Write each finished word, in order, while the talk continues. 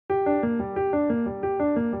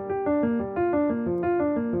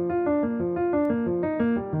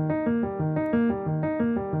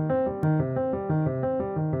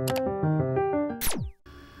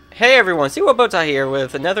Hey everyone, CwheelBowTie here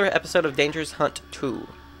with another episode of Dangerous Hunt 2.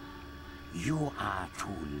 You are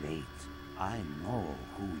too late. I know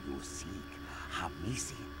who you seek.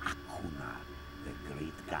 Hamisi Akuna, the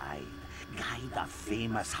great guide of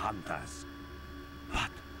famous hunters.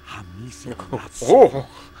 But Hamisi will not see.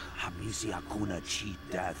 Hamisi Akuna cheat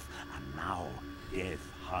death, and now death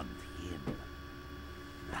hunt him.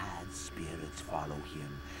 Bad spirits follow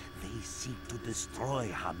him. They seek to destroy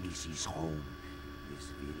Hamisi's home. This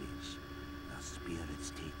village, the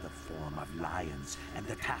spirits take the form of lions and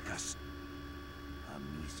attack us.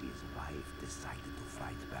 Hamisi's wife decided to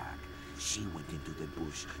fight back. She went into the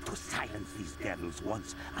bush to silence these devils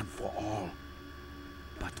once and for all.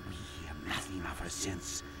 But we hear nothing of her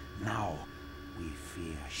since. Now, we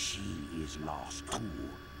fear she is lost too.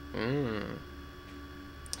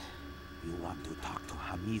 You want to talk to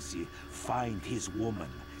Hamisi, find his woman,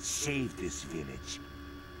 save this village.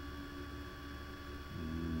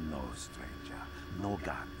 No, stranger. No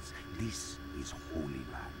guns. This is holy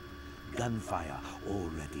land. Gunfire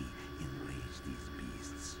already enraged these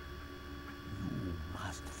beasts. You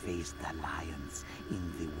must face the lions in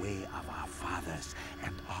the way of our fathers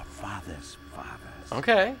and our fathers' fathers.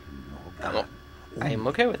 Okay. No gun, I am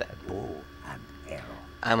okay with that. bow and arrow.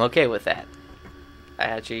 I'm okay with that. I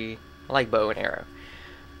actually like bow and arrow.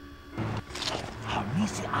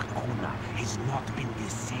 Hamisi Akuna has not been the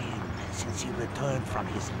same since he returned from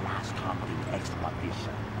his last hunting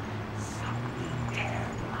expedition. Something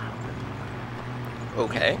terrible happened.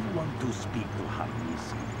 Okay. If you want to speak to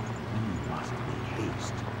Hamisi, you must make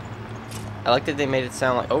haste. I like that they made it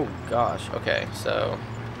sound like, oh gosh, okay, so...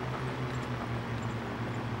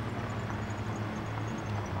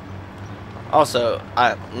 Also,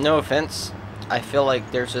 no offense, I feel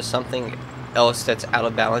like there's just something else that's out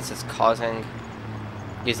of balance that's causing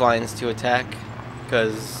these lions to attack,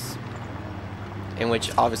 because in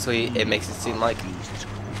which obviously it makes it seem like,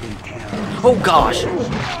 oh gosh,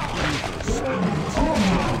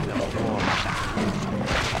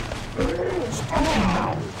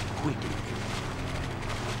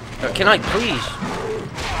 can I please?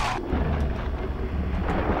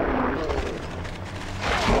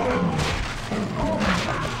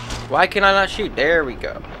 Why can I not shoot? There we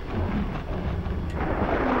go.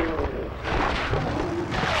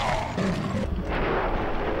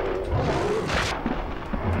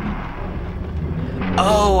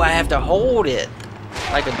 Oh, I have to hold it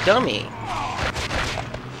like a dummy.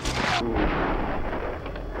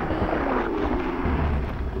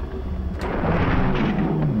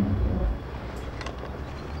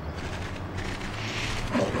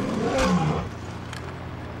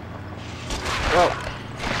 Well,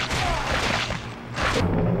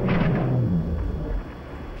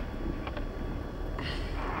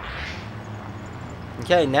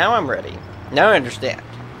 okay, now I'm ready. Now I understand.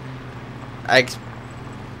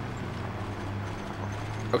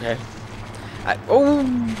 Okay. Oh!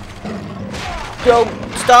 Yo,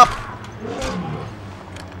 stop!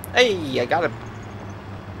 Hey, I got it.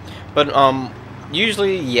 But,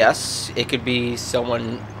 usually, yes, it could be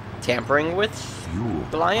someone tampering with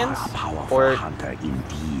the lions, or hunter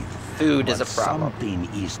indeed. food is a But problem.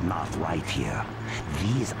 something is not right here.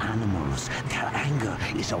 These animals, their anger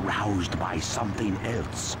is aroused by something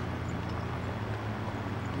else.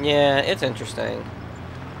 Yeah, it's interesting.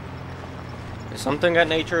 There's something at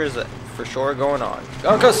nature is for sure going on.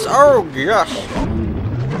 Oh, oh gosh!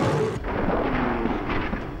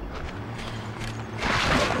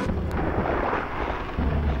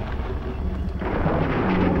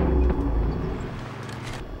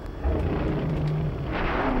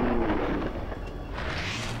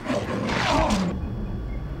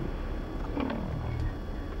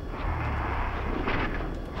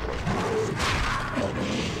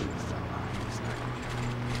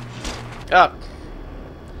 Up.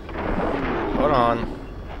 Hold on.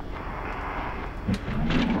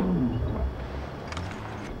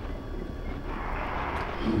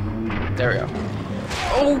 There we go.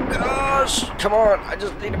 Oh gosh! Come on!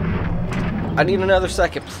 I need another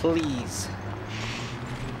second, please.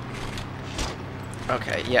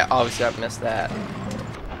 Okay, yeah, obviously I missed that.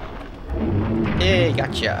 Yay,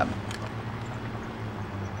 gotcha.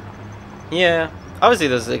 Yeah, obviously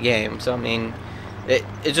this is a game, so I mean,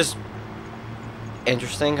 it's just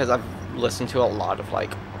interesting because I've listened to a lot of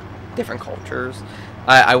like different cultures.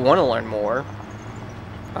 I want to learn more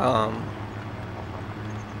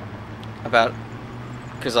about,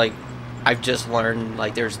 because like I've just learned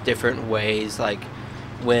like there's different ways, like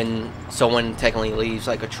when someone technically leaves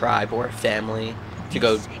like a tribe or a family to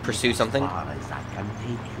go pursue something. As far as I can take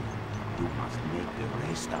you, you must make the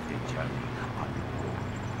rest of the journey on your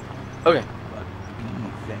own. Okay. But be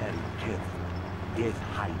very careful. Death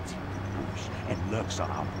hides in the bush and lurks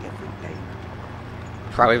around every day.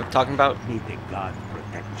 Probably talking about. May the God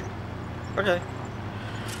protect you. Okay.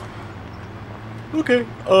 Okay.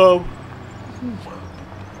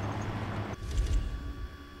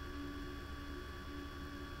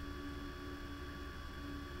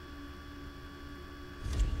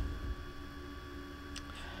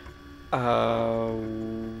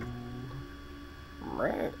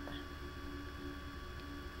 Right.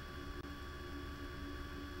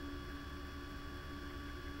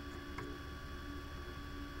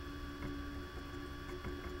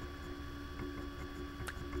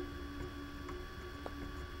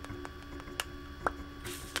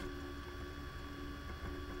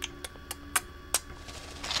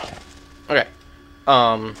 Okay.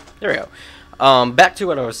 There we go. Back to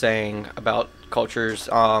what I was saying about cultures.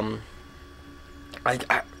 I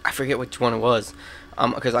forget which one it was.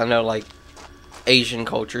 Because I know like Asian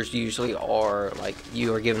cultures usually are like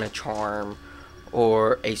you are given a charm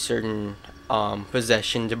or a certain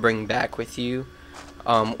possession to bring back with you,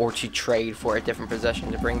 or to trade for a different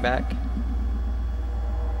possession to bring back.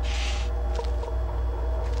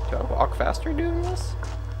 Do I walk faster doing this?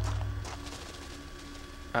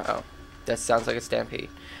 Uh-oh. That sounds like a stampede.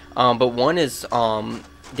 But one is,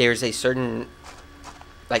 there's a certain,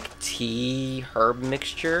 like, tea herb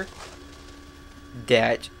mixture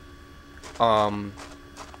that, when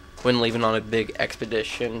leaving on a big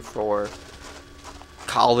expedition for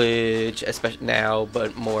college, especially now,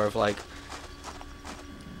 but more of, like,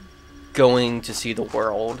 going to see the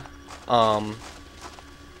world, oh,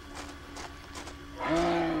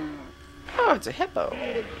 it's a hippo.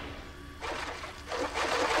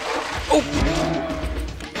 Oh!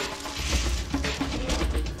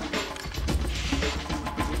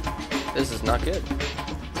 This is not good.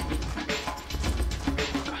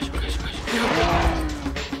 Gosh, oh gosh, oh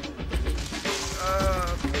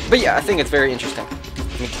gosh. But yeah, I think it's very interesting.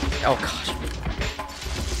 Oh gosh.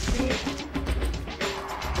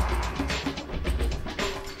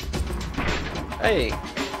 Hey.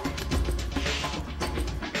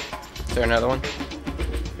 Is there another one?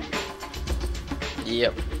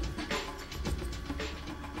 Yep.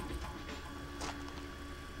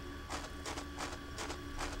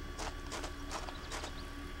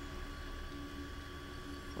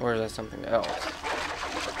 Or is that something else?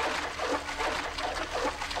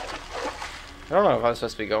 I don't know if I'm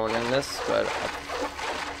supposed to be going in this, but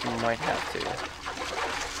I might have to.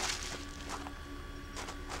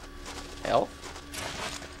 Elf?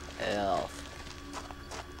 Elf.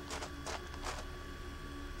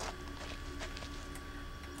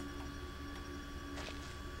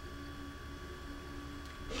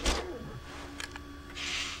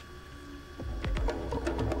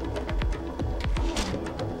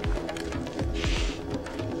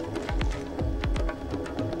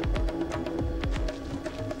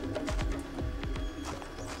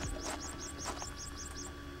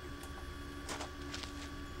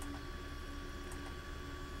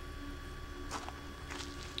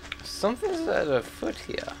 Something's at afoot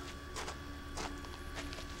here.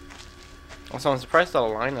 Also, I'm surprised that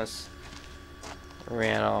Linus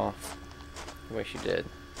ran off the way she did.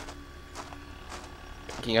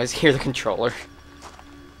 Can you guys hear the controller?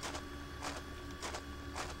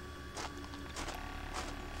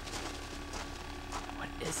 What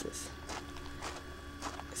is this?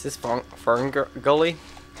 Is this Fern Gully?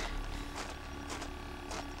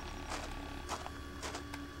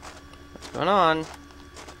 What's going on?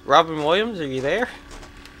 Robin Williams, are you there?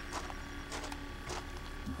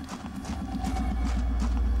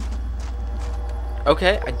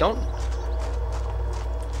 Okay, I don't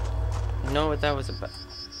know what that was about.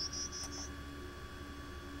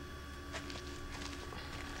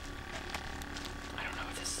 I don't know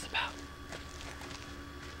what this is about.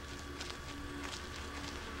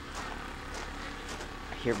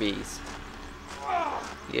 I hear bees.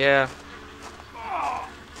 Yeah.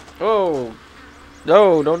 Oh.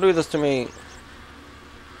 No, don't do this to me.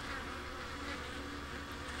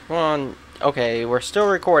 Come on. Okay, we're still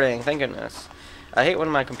recording. Thank goodness. I hate when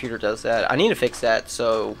my computer does that. I need to fix that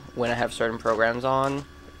so when I have certain programs on,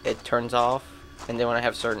 it turns off. And then when I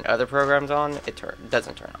have certain other programs on, it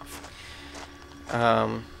doesn't turn off.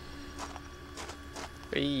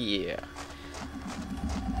 But yeah.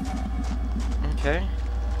 Okay.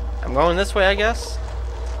 I'm going this way, I guess.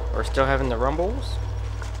 We're still having the rumbles.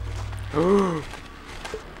 Ooh.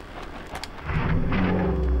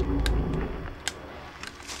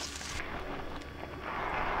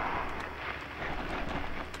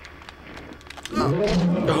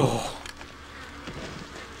 Oh.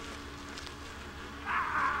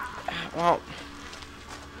 Well,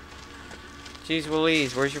 Jeez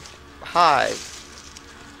Louise, where's your hive?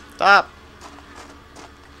 Stop!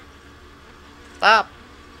 Stop!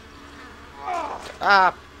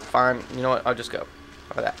 Ah! Fine, you know what? I'll just go.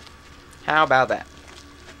 How about that? How about that?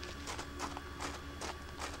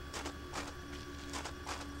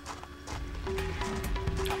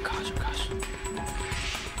 Oh gosh, oh gosh.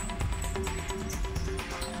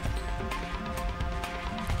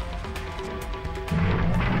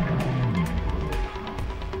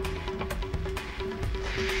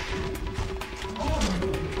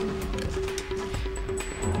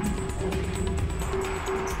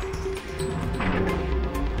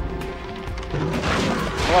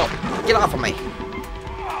 Whoa, get off of me!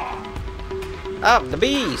 Ah, the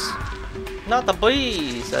bees! Not the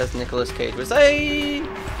bees, as Nicolas Cage would say!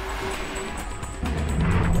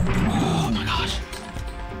 Oh my gosh.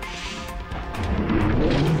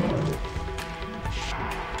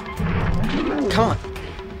 Come on!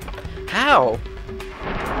 How?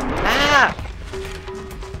 Ah!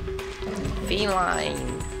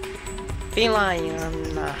 Feline. Feline.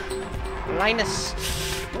 Linus.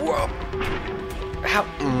 Whoa! How?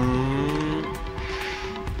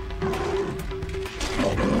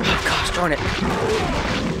 Oh gosh, darn it!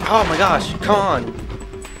 Oh my gosh, come on!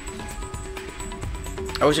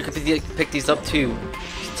 I wish I could pick these up too.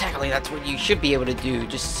 Technically, that's what you should be able to do.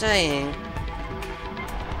 Just saying.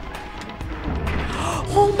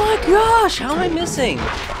 Oh my gosh, how am I missing?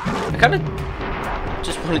 I kind of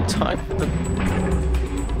just wanted time.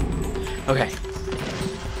 Okay.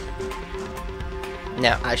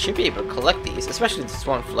 Now, I should be able to collect these, especially this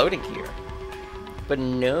one floating here. But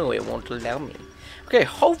no, it won't allow me. Okay,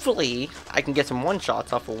 hopefully I can get some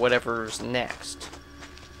one-shots off of whatever's next.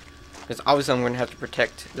 Because obviously I'm going to have to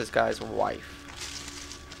protect this guy's wife.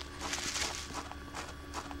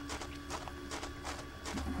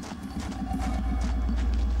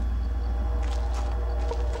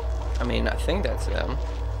 I mean, I think that's them.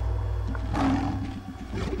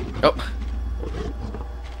 Oh.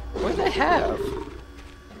 What do they have?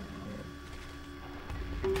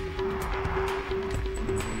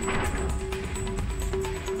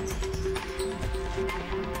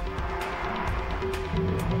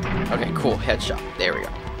 Okay, cool. Headshot. There we go.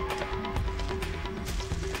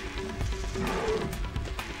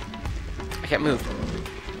 I can't move.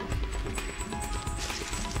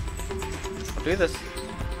 I'll do this.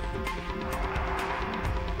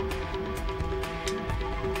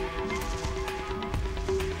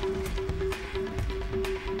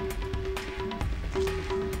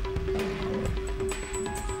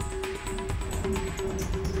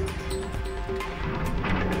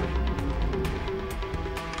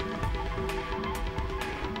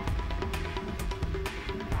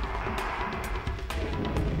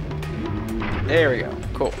 There we go.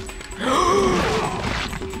 Cool.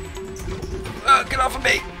 Get off of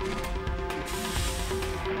me!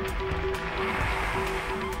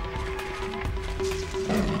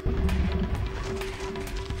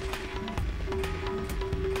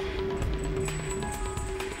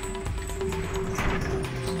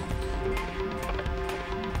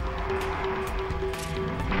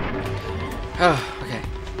 Oh, okay.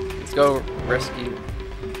 Let's go rescue.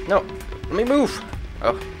 No, let me move.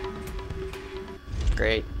 Oh.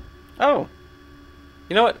 Great. Oh.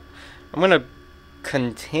 You know what? I'm gonna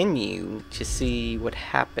continue to see what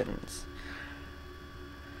happens.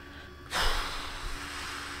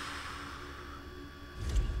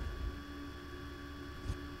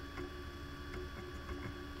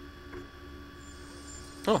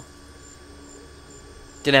 Oh.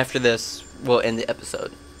 Then after this, we'll end the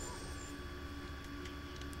episode.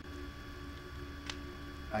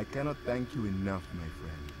 I cannot thank you enough, my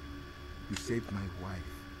friend. You saved my wife,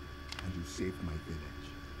 and you saved my village.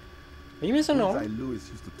 Are you missing all? Lewis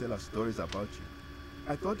used to tell us stories about you.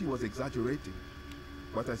 I thought he was exaggerating,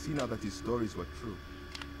 but I see now that his stories were true.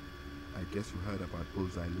 I guess you heard about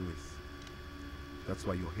Bullseye Lewis. That's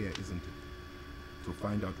why you're here, isn't it? To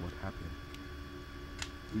find out what happened.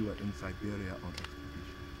 We were in Siberia on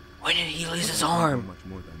expedition. When did he lose his arm? Much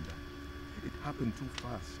more than that. It happened too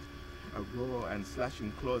fast. A roar and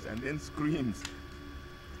slashing claws and then screams.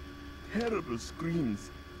 Terrible screams.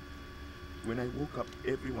 When I woke up,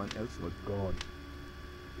 everyone else was gone,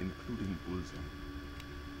 including Bullseye.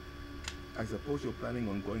 I suppose you're planning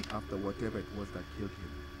on going after whatever it was that killed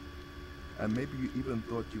him. And maybe you even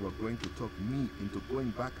thought you were going to talk me into going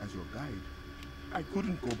back as your guide. I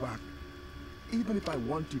couldn't go back, even if I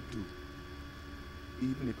wanted to.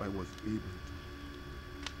 Even if I was able to.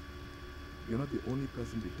 You're not the only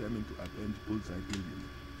person determined to avenge Bullseye Billion.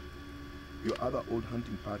 Your other old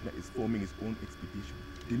hunting partner is forming his own expedition.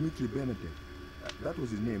 Dimitri Benedek. That was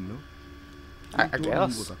his name, no? He I told me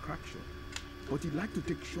guess. he was a crack shot, but he liked to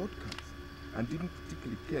take shortcuts and didn't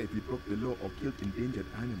particularly care if he broke the law or killed endangered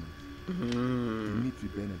animals. He meets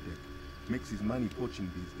with Benedict, makes his money poaching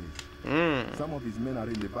these days. Some of his men are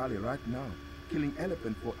in the valley right now, killing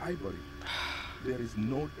elephant for ivory. There is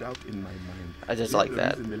no doubt in my mind. I just they're like the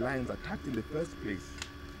that. reason the lions attacked in the first place.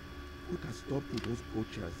 Put a stop to those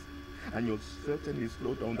poachers, and you'll certainly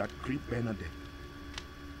slow down that creep Benedict.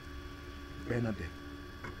 Benedict.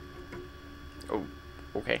 Oh,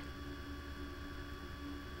 okay.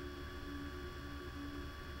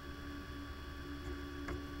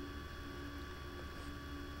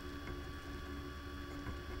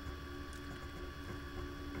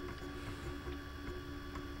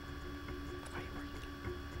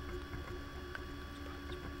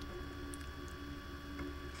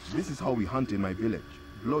 This is how we hunt in my village.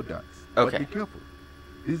 Blow darts. Okay. But be careful.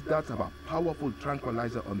 These darts have a powerful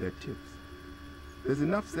tranquilizer on their tips. There's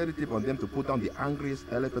enough sedative on them to put down the angriest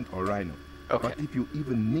elephant or rhino. Okay. But if you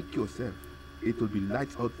even nick yourself, it will be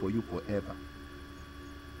lights out for you forever.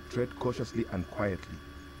 Tread cautiously and quietly.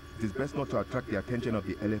 It is best not to attract the attention of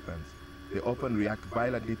the elephants. They often react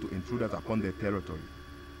violently to intruders upon their territory.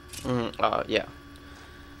 Yeah.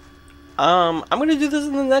 I'm gonna do this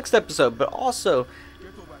in the next episode, but also... Get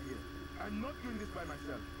over here. I'm not doing this by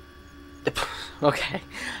myself. Okay.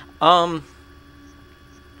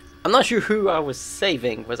 I'm not sure who I was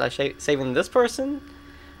saving. Was I saving this person?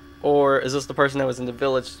 Or is this the person that was in the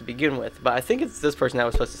village to begin with? But I think it's this person I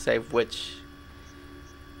was supposed to save, which...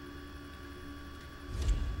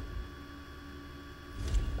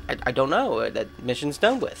 I don't know. That mission's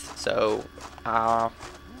done with. So,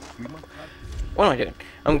 what am I doing?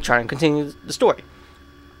 I'm trying to continue the story.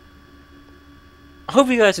 I hope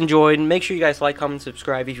you guys enjoyed. Make sure you guys like, comment,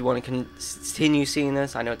 subscribe if you want to continue seeing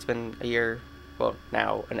this. I know it's been a year. Well,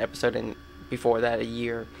 now an episode, and before that a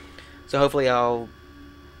year. So hopefully I'll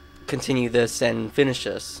continue this and finish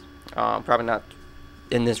this. Probably not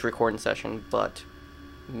in this recording session, but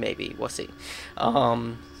maybe. We'll see.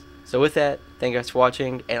 So with that, thank you guys for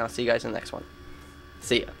watching, and I'll see you guys in the next one.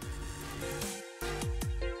 See ya.